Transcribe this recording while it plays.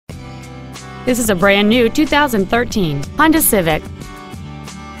This is a brand new 2013 Honda Civic.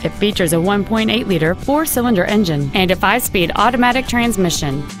 It features a 1.8-liter four-cylinder engine and a 5-speed automatic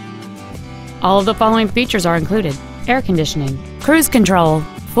transmission. All of the following features are included: air conditioning, cruise control,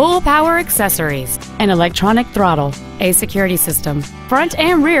 full power accessories, an electronic throttle, a security system, front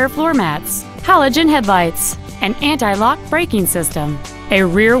and rear floor mats, halogen headlights, an anti-lock braking system, a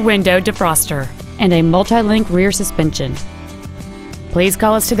rear window defroster, and a multi-link rear suspension. Please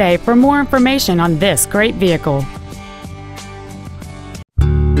call us today for more information on this great vehicle.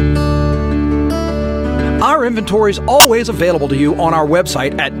 Our inventory is always available to you on our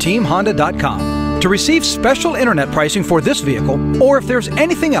website at teamhonda.com. To receive special internet pricing for this vehicle, or if there's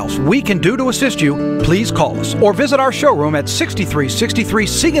anything else we can do to assist you, please call us or visit our showroom at 6363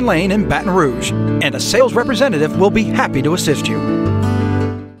 Siegen Lane in Baton Rouge, and a sales representative will be happy to assist you.